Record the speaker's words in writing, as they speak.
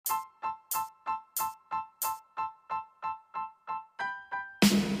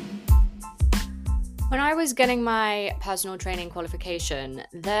When I was getting my personal training qualification,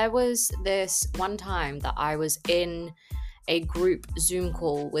 there was this one time that I was in a group Zoom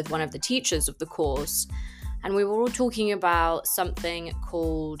call with one of the teachers of the course, and we were all talking about something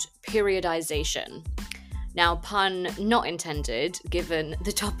called periodization. Now, pun not intended, given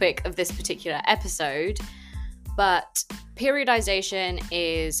the topic of this particular episode, but periodization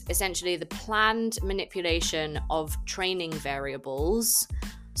is essentially the planned manipulation of training variables.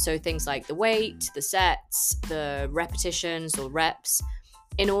 So things like the weight, the sets, the repetitions or reps,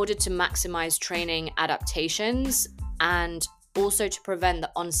 in order to maximize training adaptations and also to prevent the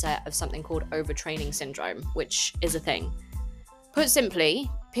onset of something called overtraining syndrome, which is a thing. Put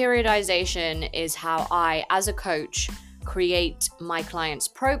simply, periodization is how I, as a coach, create my clients'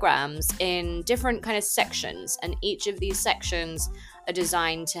 programs in different kind of sections, and each of these sections are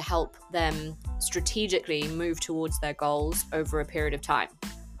designed to help them strategically move towards their goals over a period of time.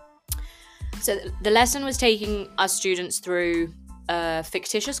 So the lesson was taking our students through a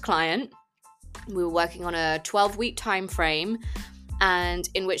fictitious client. We were working on a 12-week time frame, and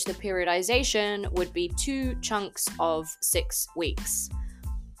in which the periodization would be 2 chunks of 6 weeks.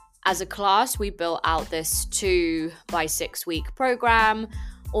 As a class, we built out this 2 by 6 week program,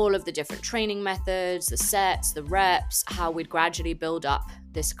 all of the different training methods, the sets, the reps, how we'd gradually build up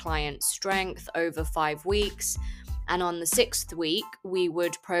this client's strength over 5 weeks. And on the 6th week, we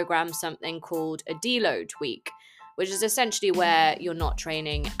would program something called a deload week, which is essentially where you're not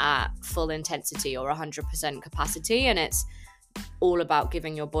training at full intensity or 100% capacity. And it's all about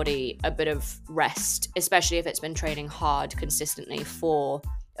giving your body a bit of rest, especially if it's been training hard consistently for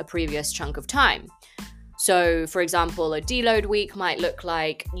a previous chunk of time. So, for example, a deload week might look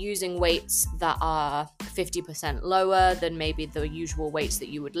like using weights that are 50% lower than maybe the usual weights that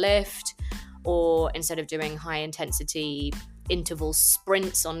you would lift. Or instead of doing high intensity interval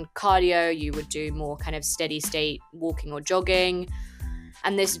sprints on cardio, you would do more kind of steady state walking or jogging.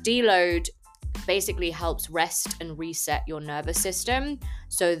 And this deload basically helps rest and reset your nervous system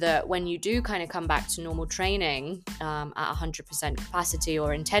so that when you do kind of come back to normal training at 100% capacity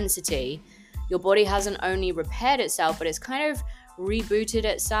or intensity, your body hasn't only repaired itself, but it's kind of rebooted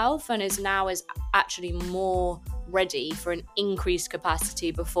itself and is actually more ready for an increased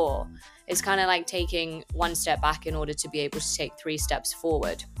capacity before. It's kind of like taking 1 step back in order to be able to take 3 steps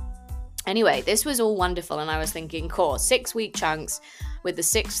forward. Anyway, this was all wonderful, and I was thinking, cool, 6-week chunks with the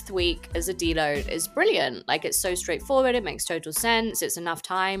 6th week as a deload is brilliant. Like, it's so straightforward, it makes total sense, it's enough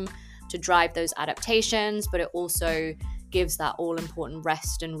time to drive those adaptations, but it also gives that all-important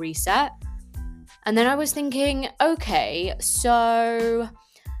rest and reset. And then I was thinking, okay, so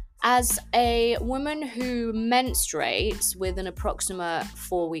as a woman who menstruates with an approximate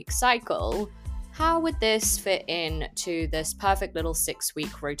 4-week cycle, how would this fit into this perfect little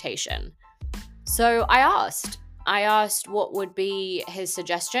 6-week rotation? So I asked what would be his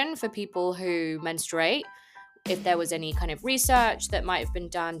suggestion for people who menstruate, if there was any kind of research that might have been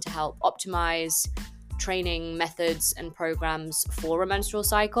done to help optimize training methods and programs for a menstrual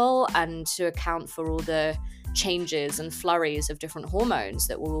cycle and to account for all the changes and flurries of different hormones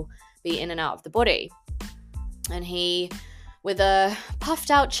that will be in and out of the body. And he, with a puffed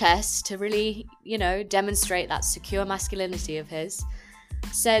out chest to really, demonstrate that secure masculinity of his,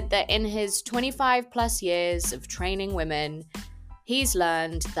 said that in his 25 plus years of training women, he's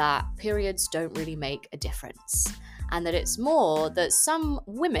learned that periods don't really make a difference, and that it's more that some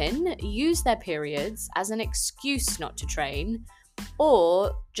women use their periods as an excuse not to train,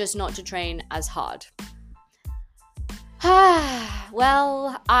 or just not to train as hard.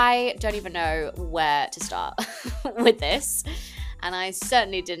 Well, I don't even know where to start with this. And I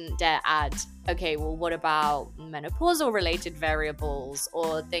certainly didn't dare add, okay, well, what about menopausal related variables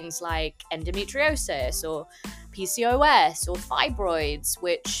or things like endometriosis or PCOS or fibroids,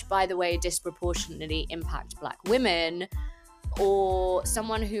 which, by the way, disproportionately impact Black women, or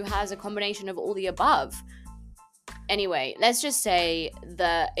someone who has a combination of all the above. Anyway, let's just say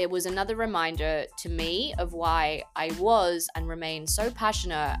that it was another reminder to me of why I was and remain so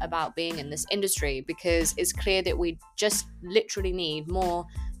passionate about being in this industry, because it's clear that we just literally need more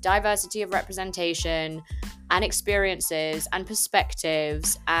diversity of representation and experiences and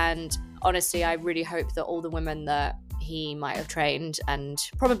perspectives. And honestly, I really hope that all the women that he might have trained and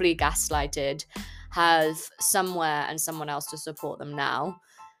probably gaslighted have somewhere and someone else to support them now.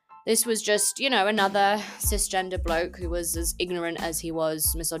 This was just, another cisgender bloke who was as ignorant as he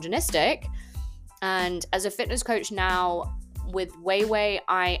was misogynistic. And as a fitness coach now, with Weiwei,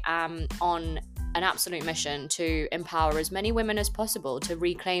 I am on an absolute mission to empower as many women as possible to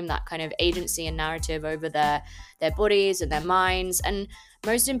reclaim that kind of agency and narrative over their bodies and their minds, and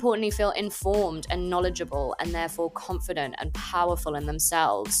most importantly, feel informed and knowledgeable and therefore confident and powerful in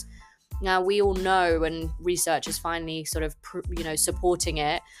themselves. Now, we all know, and research is finally sort of, supporting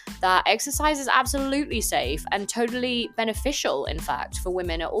it, that exercise is absolutely safe and totally beneficial, in fact, for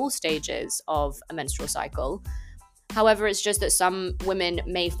women at all stages of a menstrual cycle. However, it's just that some women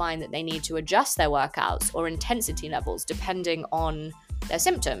may find that they need to adjust their workouts or intensity levels depending on their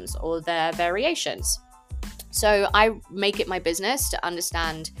symptoms or their variations. So I make it my business to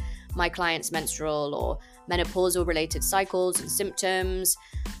understand my clients' menstrual or menopausal related cycles and symptoms.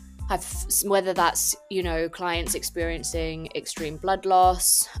 Whether that's, clients experiencing extreme blood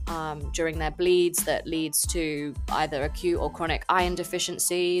loss during their bleeds that leads to either acute or chronic iron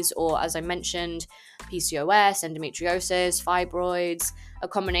deficiencies, or, as I mentioned, PCOS, endometriosis, fibroids, a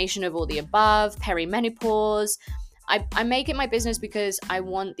combination of all the above, perimenopause. I make it my business because I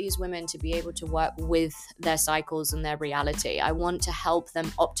want these women to be able to work with their cycles and their reality. I want to help them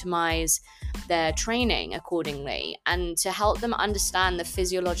optimize their training accordingly and to help them understand the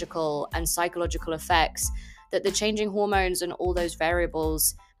physiological and psychological effects that the changing hormones and all those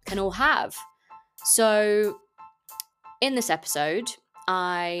variables can all have. So in this episode,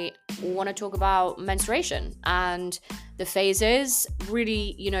 I want to talk about menstruation and the phases,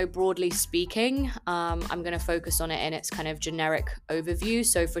 really, broadly speaking. I'm going to focus on it in its kind of generic overview.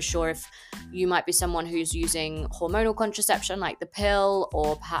 So for sure, if you might be someone who's using hormonal contraception like the pill,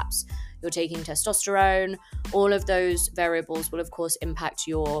 or perhaps you're taking testosterone, all of those variables will, of course, impact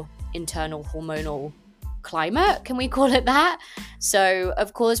your internal hormonal climate, can we call it that? So,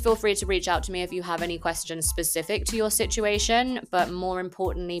 of course, feel free to reach out to me if you have any questions specific to your situation, but more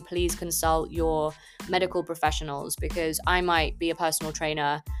importantly, please consult your medical professionals, because I might be a personal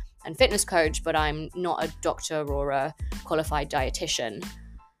trainer and fitness coach, but I'm not a doctor or a qualified dietitian.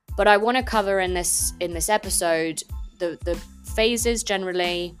 But I want to cover in this episode the phases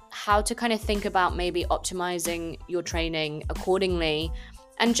generally, how to kind of think about maybe optimizing your training accordingly,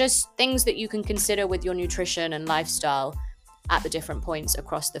 and just things that you can consider with your nutrition and lifestyle at the different points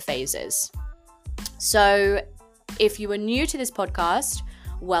across the phases. So if you are new to this podcast,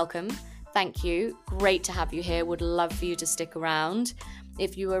 welcome. Thank you. Great to have you here. Would love for you to stick around.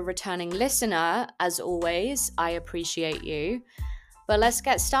 If you are a returning listener, as always, I appreciate you. But let's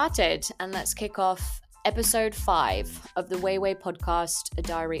get started and let's kick off episode 5 of the Way podcast, A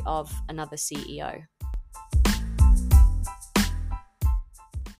Diary of Another CEO.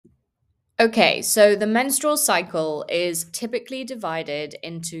 Okay, so the menstrual cycle is typically divided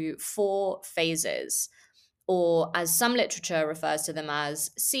into 4 phases, or as some literature refers to them as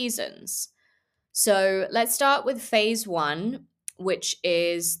seasons. So let's start with phase 1, which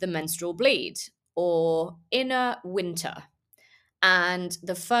is the menstrual bleed, or inner winter. And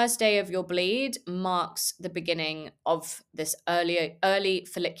the first day of your bleed marks the beginning of this early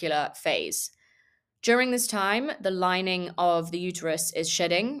follicular phase. During this time, the lining of the uterus is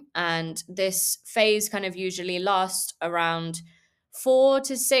shedding, and this phase kind of usually lasts around 4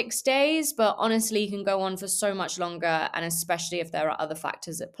 to 6 days, but honestly can go on for so much longer, and especially if there are other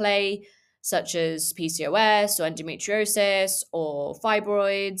factors at play, such as PCOS or endometriosis or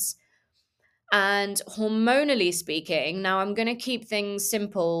fibroids. And hormonally speaking, now I'm going to keep things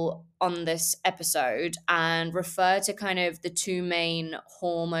simple on this episode and refer to kind of the 2 main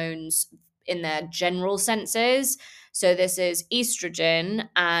hormones in their general senses. So this is estrogen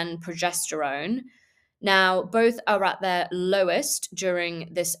and progesterone. Now, both are at their lowest during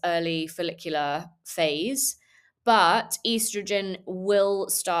this early follicular phase, but estrogen will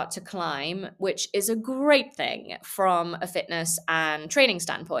start to climb, which is a great thing from a fitness and training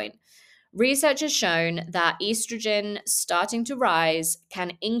standpoint. Research has shown that estrogen starting to rise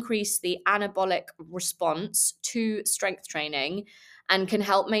can increase the anabolic response to strength training and can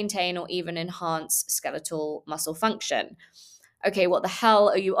help maintain or even enhance skeletal muscle function. Okay, what the hell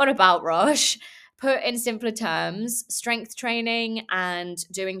are you on about, Rosh? Put in simpler terms, strength training and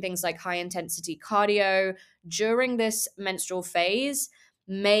doing things like high intensity cardio during this menstrual phase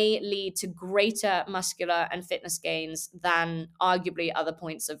may lead to greater muscular and fitness gains than arguably other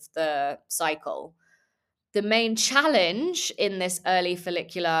points of the cycle. The main challenge in this early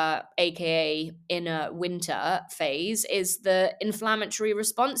follicular, aka inner winter phase, is the inflammatory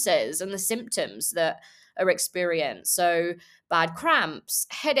responses and the symptoms that are experienced. So, bad cramps,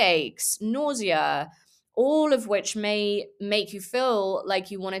 headaches, nausea, all of which may make you feel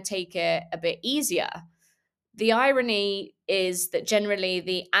like you want to take it a bit easier. The irony is that generally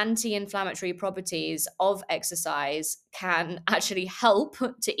the anti inflammatory properties of exercise can actually help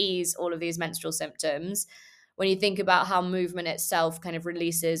to ease all of these menstrual symptoms. When you think about how movement itself kind of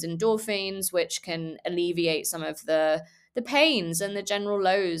releases endorphins, which can alleviate some of the pains and the general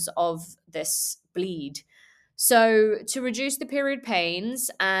lows of this bleed. So, to reduce the period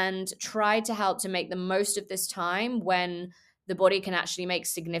pains and try to help to make the most of this time when the body can actually make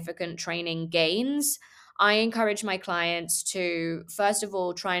significant training gains, I encourage my clients to, first of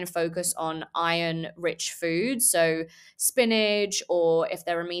all, try and focus on iron rich foods. So, spinach, or if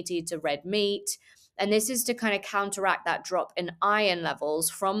they're a meat eater, red meat. And this is to kind of counteract that drop in iron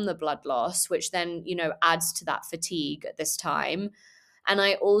levels from the blood loss, which then, adds to that fatigue at this time. And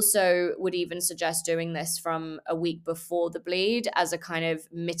I also would even suggest doing this from a week before the bleed as a kind of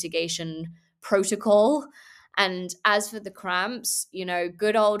mitigation protocol. And as for the cramps,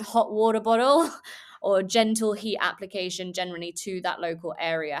 good old hot water bottle or gentle heat application generally to that local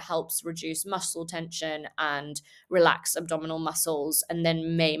area helps reduce muscle tension and relax abdominal muscles, and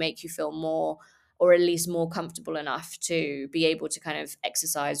then may make you feel more, or at least more comfortable enough to be able to kind of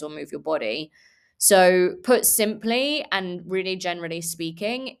exercise or move your body. So, put simply and really generally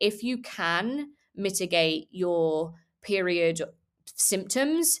speaking, if you can mitigate your period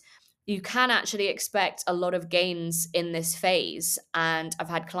symptoms, you can actually expect a lot of gains in this phase. And I've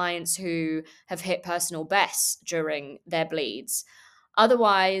had clients who have hit personal bests during their bleeds.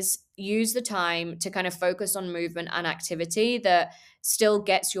 Otherwise, use the time to kind of focus on movement and activity that still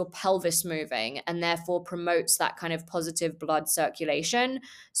gets your pelvis moving and therefore promotes that kind of positive blood circulation.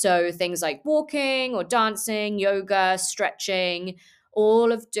 So things like walking or dancing, yoga, stretching,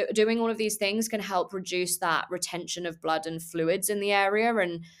 doing all of these things can help reduce that retention of blood and fluids in the area,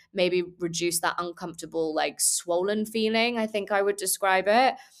 and maybe reduce that uncomfortable, like swollen feeling, I think I would describe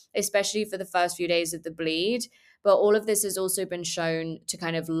it, especially for the first few days of the bleed. But all of this has also been shown to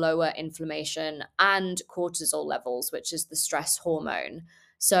kind of lower inflammation and cortisol levels, which is the stress hormone.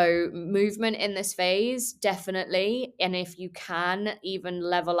 So, movement in this phase, definitely. And if you can even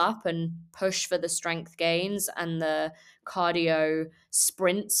level up and push for the strength gains and the cardio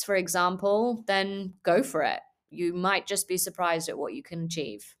sprints, for example, then go for it. You might just be surprised at what you can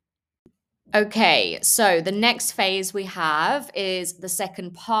achieve. Okay, so the next phase we have is the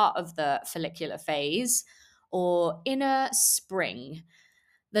second part of the follicular phase, or inner spring.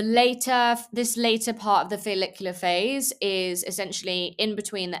 This later part of the follicular phase is essentially in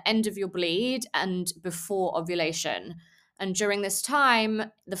between the end of your bleed and before ovulation. And during this time,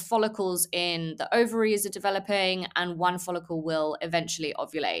 the follicles in the ovaries are developing, and one follicle will eventually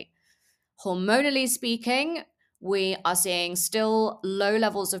ovulate. Hormonally speaking, we are seeing still low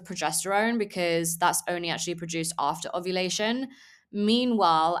levels of progesterone because that's only actually produced after ovulation.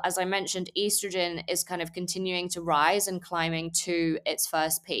 Meanwhile, as I mentioned, estrogen is kind of continuing to rise and climbing to its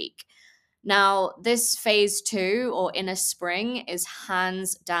first peak. Now, this phase two, or inner spring, is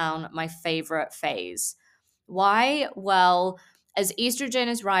hands down my favorite phase. Why? Well, as estrogen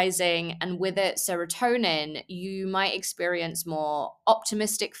is rising and with it serotonin, you might experience more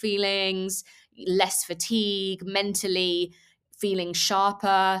optimistic feelings, less fatigue, mentally feeling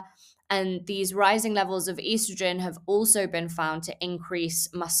sharper. And these rising levels of estrogen have also been found to increase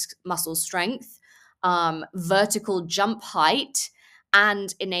muscle strength, vertical jump height,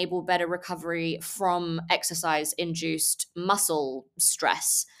 and enable better recovery from exercise induced muscle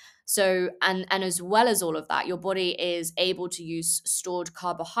stress. So, and as well as all of that, your body is able to use stored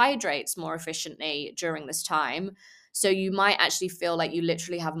carbohydrates more efficiently during this time. So you might actually feel like you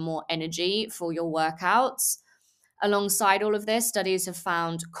literally have more energy for your workouts. Alongside all of this, studies have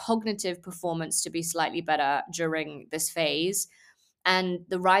found cognitive performance to be slightly better during this phase. And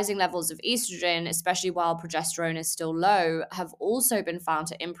the rising levels of estrogen, especially while progesterone is still low, have also been found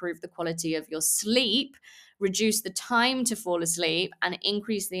to improve the quality of your sleep, reduce the time to fall asleep, and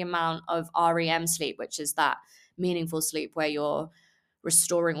increase the amount of REM sleep, which is that meaningful sleep where you're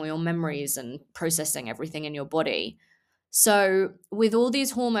restoring all your memories and processing everything in your body. So, with all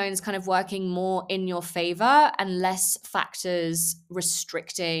these hormones kind of working more in your favor and less factors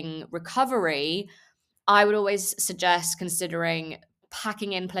restricting recovery, I would always suggest considering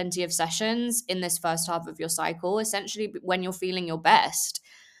packing in plenty of sessions in this first half of your cycle, essentially when you're feeling your best.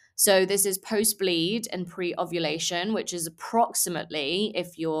 So, this is post bleed and pre ovulation, which is approximately,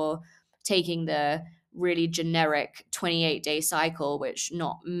 if you're taking the really generic 28-day cycle, which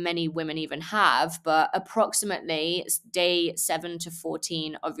not many women even have, but approximately day 7 to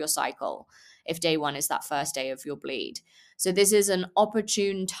 14 of your cycle, if day one is that first day of your bleed. So, this is an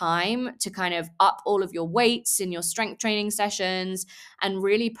opportune time to kind of up all of your weights in your strength training sessions and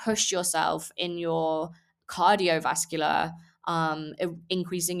really push yourself in your cardiovascular,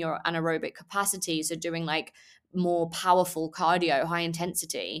 increasing your anaerobic capacity, so doing like more powerful cardio, high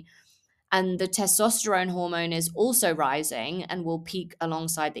intensity. And the testosterone hormone is also rising and will peak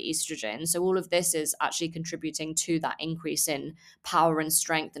alongside the estrogen. So all of this is actually contributing to that increase in power and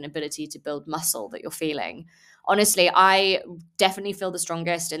strength and ability to build muscle that you're feeling. Honestly, I definitely feel the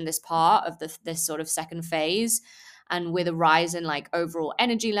strongest in this part of this sort of second phase. And with a rise in like overall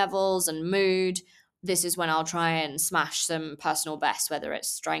energy levels and mood, this is when I'll try and smash some personal bests, whether it's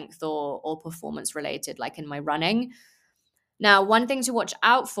strength or performance related, like in my running. Now, one thing to watch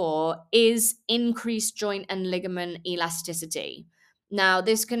out for is increased joint and ligament elasticity. Now,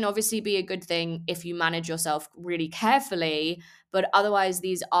 this can obviously be a good thing if you manage yourself really carefully, but otherwise,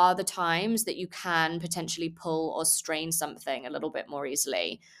 these are the times that you can potentially pull or strain something a little bit more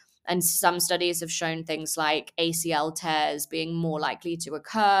easily. And some studies have shown things like ACL tears being more likely to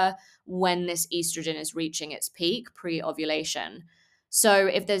occur when this estrogen is reaching its peak pre ovulation. So,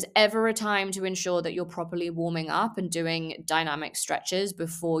 if there's ever a time to ensure that you're properly warming up and doing dynamic stretches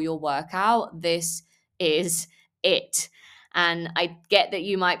before your workout, this is it. And I get that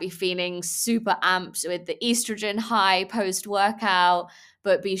you might be feeling super amped with the estrogen high post workout,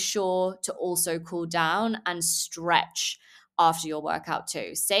 but be sure to also cool down and stretch after your workout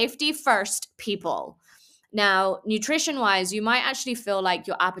too. Safety first, people. Now, nutrition wise, you might actually feel like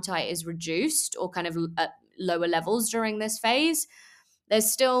your appetite is reduced or kind of at lower levels during this phase. There's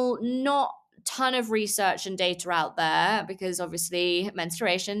still not a ton of research and data out there because obviously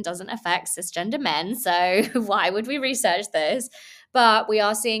menstruation doesn't affect cisgender men. So why would we research this? But we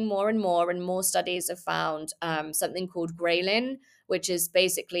are seeing more and more studies have found something called ghrelin, which is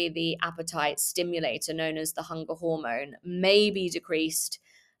basically the appetite stimulator known as the hunger hormone, may be decreased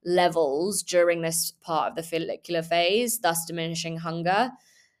levels during this part of the follicular phase, thus diminishing hunger.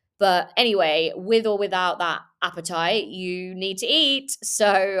 But anyway, with or without that appetite, you need to eat.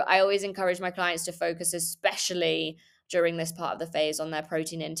 So I always encourage my clients to focus, especially during this part of the phase, on their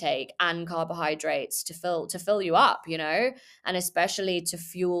protein intake and carbohydrates to fill you up, and especially to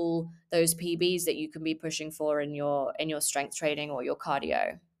fuel those PBs that you can be pushing for in your strength training or your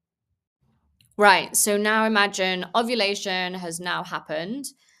cardio. Right. So now imagine ovulation has now happened,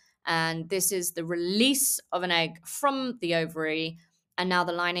 and this is the release of an egg from the ovary. And now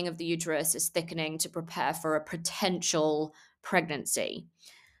the lining of the uterus is thickening to prepare for a potential pregnancy.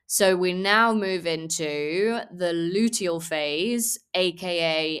 So we now move into the luteal phase,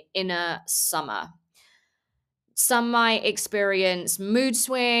 aka inner summer. Some might experience mood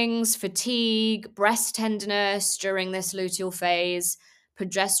swings, fatigue, breast tenderness during this luteal phase.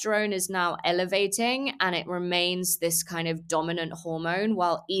 Progesterone is now elevating and it remains this kind of dominant hormone,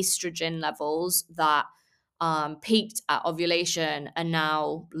 while estrogen levels that peaked at ovulation are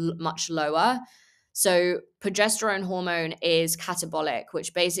now much lower. So, progesterone hormone is catabolic,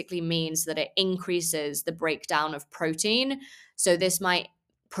 which basically means that it increases the breakdown of protein. So, this might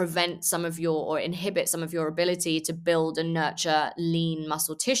prevent some of your or inhibit some of your ability to build and nurture lean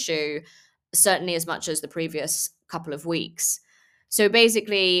muscle tissue, certainly as much as the previous couple of weeks. So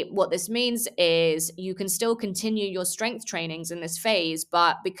basically, what this means is you can still continue your strength trainings in this phase,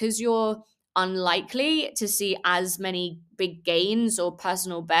 but because you're unlikely to see as many big gains or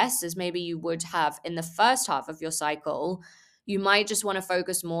personal bests as maybe you would have in the first half of your cycle, you might just want to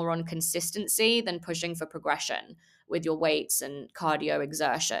focus more on consistency than pushing for progression with your weights and cardio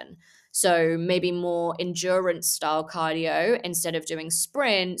exertion. So maybe more endurance style cardio. Instead of doing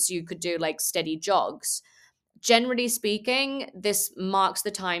sprints, you could do like steady jogs. Generally speaking, this marks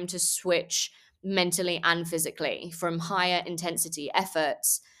the time to switch mentally and physically from higher intensity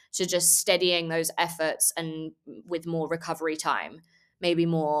efforts to just steadying those efforts and with more recovery time, maybe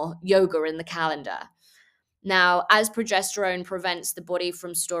more yoga in the calendar. Now, as progesterone prevents the body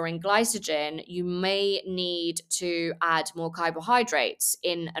from storing glycogen, you may need to add more carbohydrates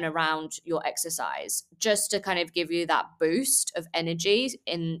in and around your exercise just to kind of give you that boost of energy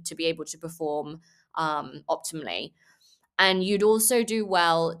in to be able to perform optimally. And you'd also do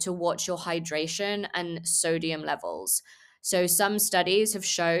well to watch your hydration and sodium levels. So, some studies have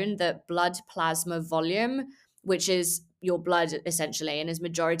shown that blood plasma volume, which is your blood essentially and is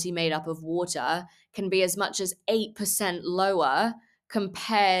majority made up of water, can be as much as 8% lower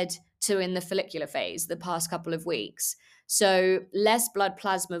compared to in the follicular phase the past couple of weeks. So, less blood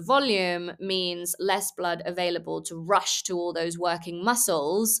plasma volume means less blood available to rush to all those working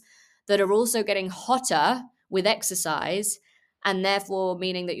muscles that are also getting hotter with exercise, and therefore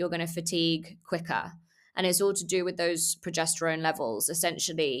meaning that you're going to fatigue quicker. And it's all to do with those progesterone levels.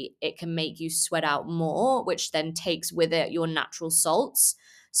 Essentially, it can make you sweat out more, which then takes with it your natural salts.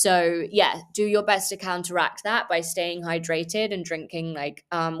 So yeah, do your best to counteract that by staying hydrated and drinking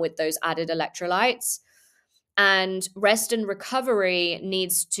with those added electrolytes. And rest and recovery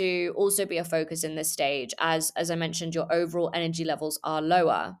needs to also be a focus in this stage, as I mentioned, your overall energy levels are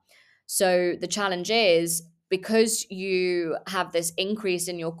lower. So the challenge is, because you have this increase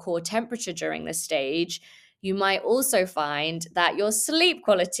in your core temperature during this stage, you might also find that your sleep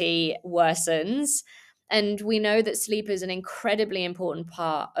quality worsens. And we know that sleep is an incredibly important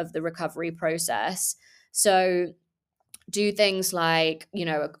part of the recovery process. So do things like,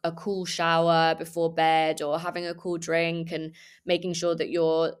 a cool shower before bed, or having a cool drink, and making sure that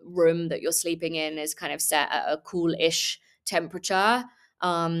your room that you're sleeping in is kind of set at a cool-ish temperature.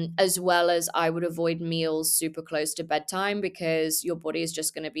 As well as, I would avoid meals super close to bedtime, because your body is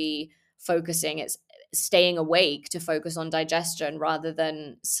just going to be it's staying awake to focus on digestion rather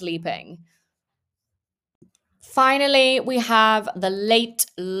than sleeping. Finally, we have the late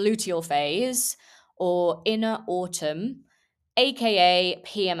luteal phase, or inner autumn, aka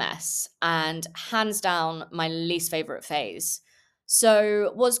PMS, and hands down my least favorite phase.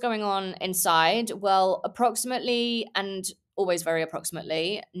 So, what's going on inside? Well, approximately, and always very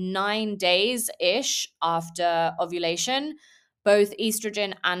approximately, 9 days ish after ovulation, both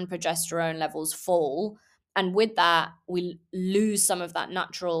estrogen and progesterone levels fall. And with that, we lose some of that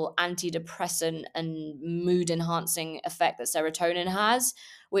natural antidepressant and mood enhancing effect that serotonin has,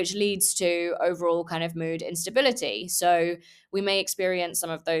 which leads to overall kind of mood instability. So we may experience some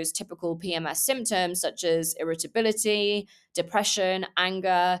of those typical PMS symptoms, such as irritability, depression,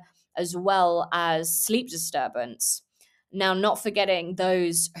 anger, as well as sleep disturbance. Now, not forgetting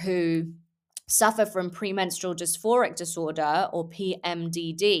those who suffer from premenstrual dysphoric disorder, or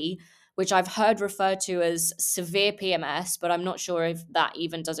PMDD, which I've heard referred to as severe PMS, but I'm not sure if that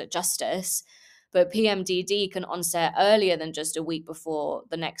even does it justice. But PMDD can onset earlier than just a week before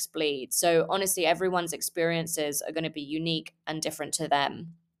the next bleed. So honestly, everyone's experiences are going to be unique and different to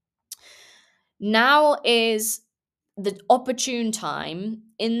them. Now is the opportune time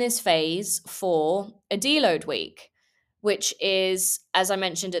in this phase for a deload week, which is, as I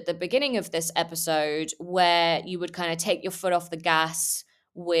mentioned at the beginning of this episode, where you would kind of take your foot off the gas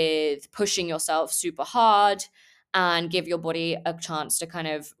with pushing yourself super hard and give your body a chance to kind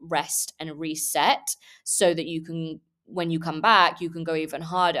of rest and reset, so that you can, when you come back, you can go even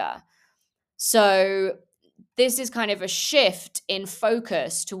harder. So this is kind of a shift in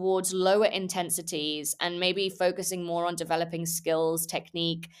focus towards lower intensities, and maybe focusing more on developing skills,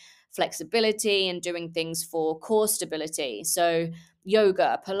 technique, flexibility, and doing things for core stability. So,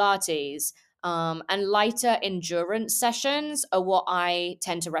 yoga, Pilates, and lighter endurance sessions are what I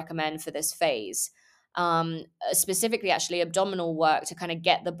tend to recommend for this phase. Specifically, actually, abdominal work to kind of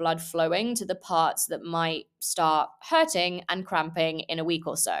get the blood flowing to the parts that might start hurting and cramping in a week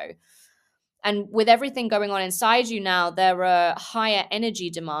or so. And with everything going on inside you now, there are higher energy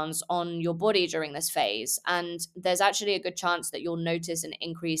demands on your body during this phase. And there's actually a good chance that you'll notice an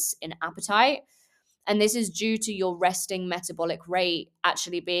increase in appetite. And this is due to your resting metabolic rate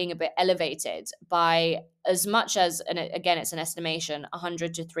actually being a bit elevated by as much as, and again, it's an estimation,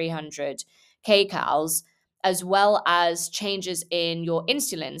 100 to 300 kcals, as well as changes in your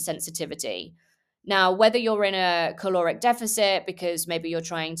insulin sensitivity. Now, whether you're in a caloric deficit because maybe you're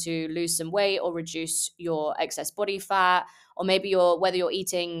trying to lose some weight or reduce your excess body fat, or maybe whether you're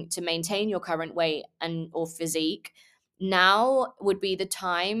eating to maintain your current weight and or physique, now would be the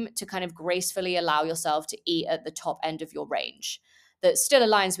time to kind of gracefully allow yourself to eat at the top end of your range that still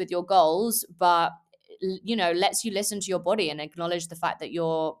aligns with your goals, but lets you listen to your body and acknowledge the fact that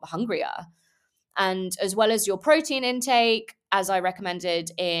you're hungrier. And as well as your protein intake, as I recommended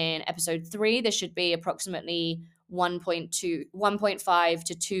in episode 3, this should be approximately 1.5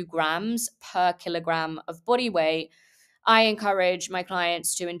 to 2 grams per kilogram of body weight. I encourage my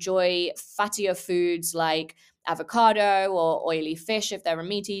clients to enjoy fattier foods like avocado or oily fish if they're a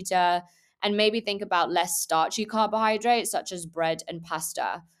meat eater, and maybe think about less starchy carbohydrates such as bread and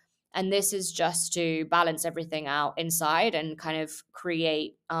pasta. And this is just to balance everything out inside and kind of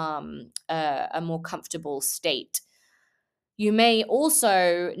create a more comfortable state. You may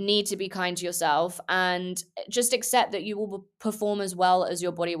also need to be kind to yourself and just accept that you will perform as well as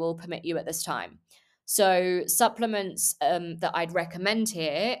your body will permit you at this time. So, supplements that I'd recommend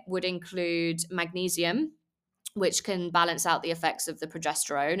here would include magnesium, which can balance out the effects of the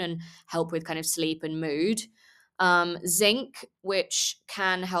progesterone and help with kind of sleep and mood. Zinc, which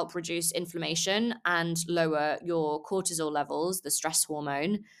can help reduce inflammation and lower your cortisol levels, the stress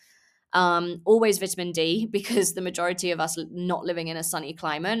hormone. Always vitamin D, because the majority of us not living in a sunny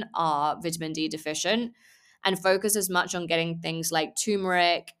climate are vitamin D deficient. and focus as much on getting things like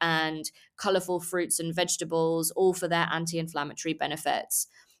turmeric and colorful fruits and vegetables, all for their anti-inflammatory benefits.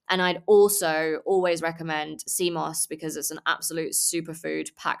 And I'd also always recommend sea moss because it's an absolute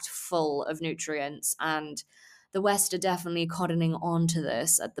superfood packed full of nutrients. And the West are definitely cottoning on to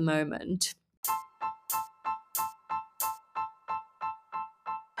this at the moment.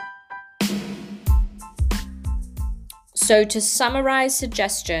 So, to summarize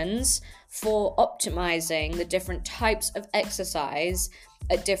suggestions for optimizing the different types of exercise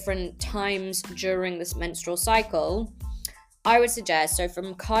at different times during this menstrual cycle, I would suggest, so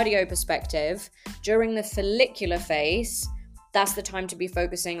from cardio perspective, during the follicular phase, that's the time to be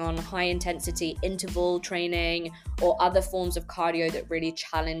focusing on high intensity interval training or other forms of cardio that really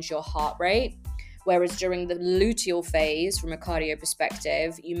challenge your heart rate. Whereas during the luteal phase, from a cardio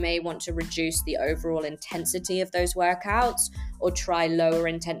perspective, you may want to reduce the overall intensity of those workouts or try lower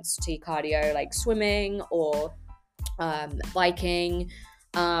intensity cardio like swimming or biking.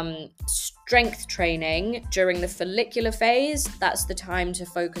 Strength training during the follicular phase, that's the time to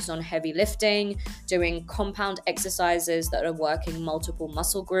focus on heavy lifting, doing compound exercises that are working multiple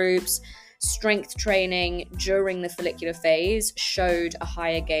muscle groups. Strength training during the follicular phase showed a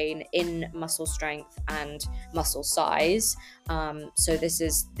higher gain in muscle strength and muscle size. So this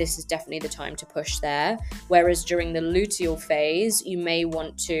is definitely the time to push there. Whereas during the luteal phase, you may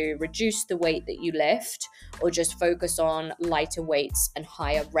want to reduce the weight that you lift or just focus on lighter weights and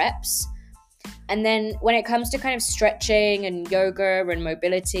higher reps. And then when it comes to kind of stretching and yoga and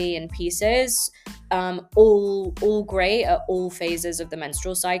mobility and pieces, all great at all phases of the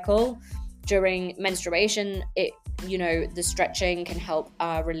menstrual cycle. During menstruation, the stretching can help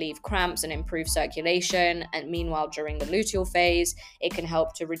relieve cramps and improve circulation. And meanwhile, during the luteal phase, it can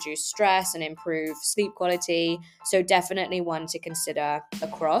help to reduce stress and improve sleep quality. So definitely one to consider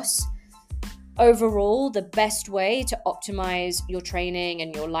across. Overall, the best way to optimize your training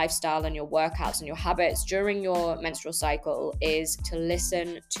and your lifestyle and your workouts and your habits during your menstrual cycle is to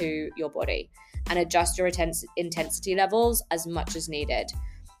listen to your body and adjust your intensity levels as much as needed.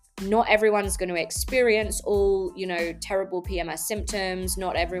 Not everyone's going to experience all, terrible PMS symptoms.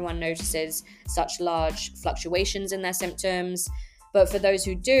 Not everyone notices such large fluctuations in their symptoms. But for those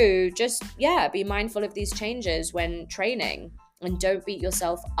who do, just, be mindful of these changes when training. And don't beat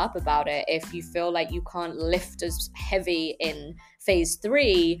yourself up about it if you feel like you can't lift as heavy in phase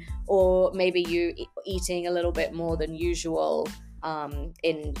 3, or maybe you eating a little bit more than usual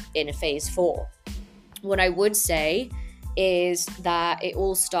in phase 4. What I would say is that it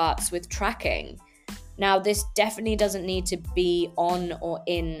all starts with tracking. Now, this definitely doesn't need to be on or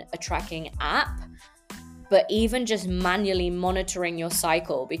in a tracking app, but even just manually monitoring your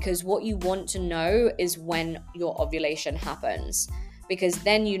cycle, because what you want to know is when your ovulation happens, because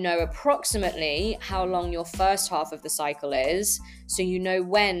then you know approximately how long your first half of the cycle is, so you know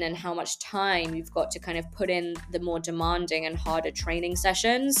when and how much time you've got to kind of put in the more demanding and harder training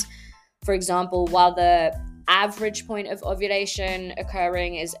sessions. For example, while the average point of ovulation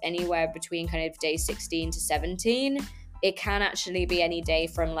occurring is anywhere between kind of day 16 to 17, it can actually be any day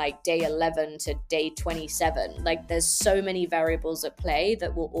from like day 11 to day 27. Like, there's so many variables at play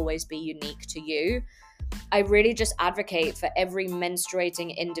that will always be unique to you. I really just advocate for every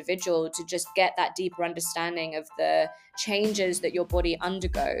menstruating individual to just get that deeper understanding of the changes that your body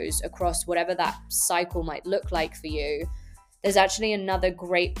undergoes across whatever that cycle might look like for you. There's actually another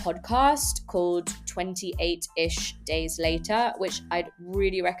great podcast called 28-ish Days Later, which I'd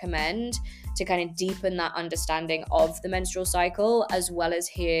really recommend to kind of deepen that understanding of the menstrual cycle, as well as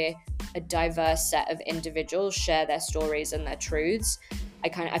hear a diverse set of individuals share their stories and their truths.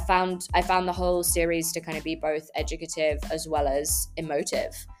 I found the whole series to kind of be both educative as well as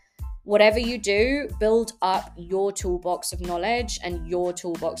emotive. Whatever you do, build up your toolbox of knowledge and your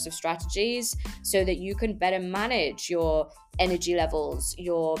toolbox of strategies so that you can better manage your energy levels,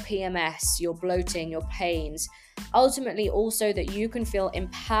 your PMS, your bloating, your pains. Ultimately, also that you can feel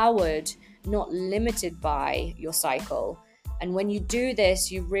empowered, not limited by your cycle. And when you do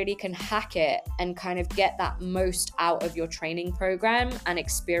this, you really can hack it and kind of get that most out of your training program and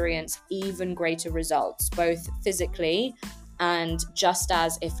experience even greater results, both physically and just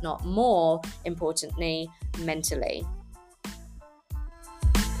as, if not more importantly, mentally.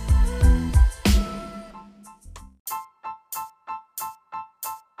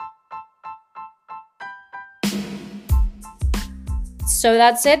 So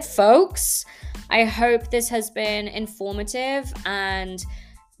that's it, folks. I hope this has been informative and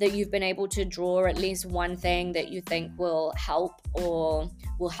that you've been able to draw at least one thing that you think will help or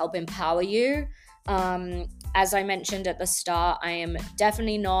will help empower you. As I mentioned at the start, I am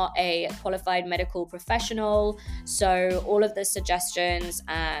definitely not a qualified medical professional. So all of the suggestions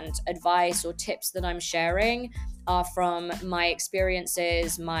and advice or tips that I'm sharing are from my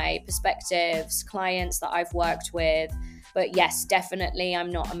experiences, my perspectives, clients that I've worked with. But yes, definitely,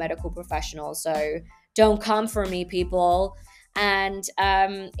 I'm not a medical professional. So don't come for me, people. And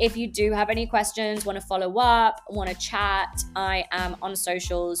if you do have any questions, want to follow up, want to chat, I am on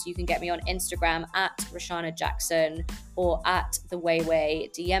socials. You can get me on Instagram at Roshana Jackson or at The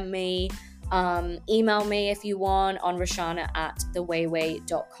Wayway. DM me, email me if you want on Roshana at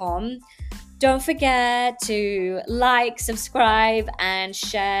thewayway.com. Don't forget to like, subscribe, and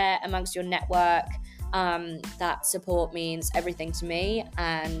share amongst your network. That support means everything to me.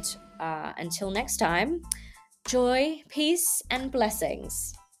 And until next time, joy, peace, and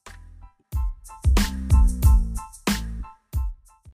blessings.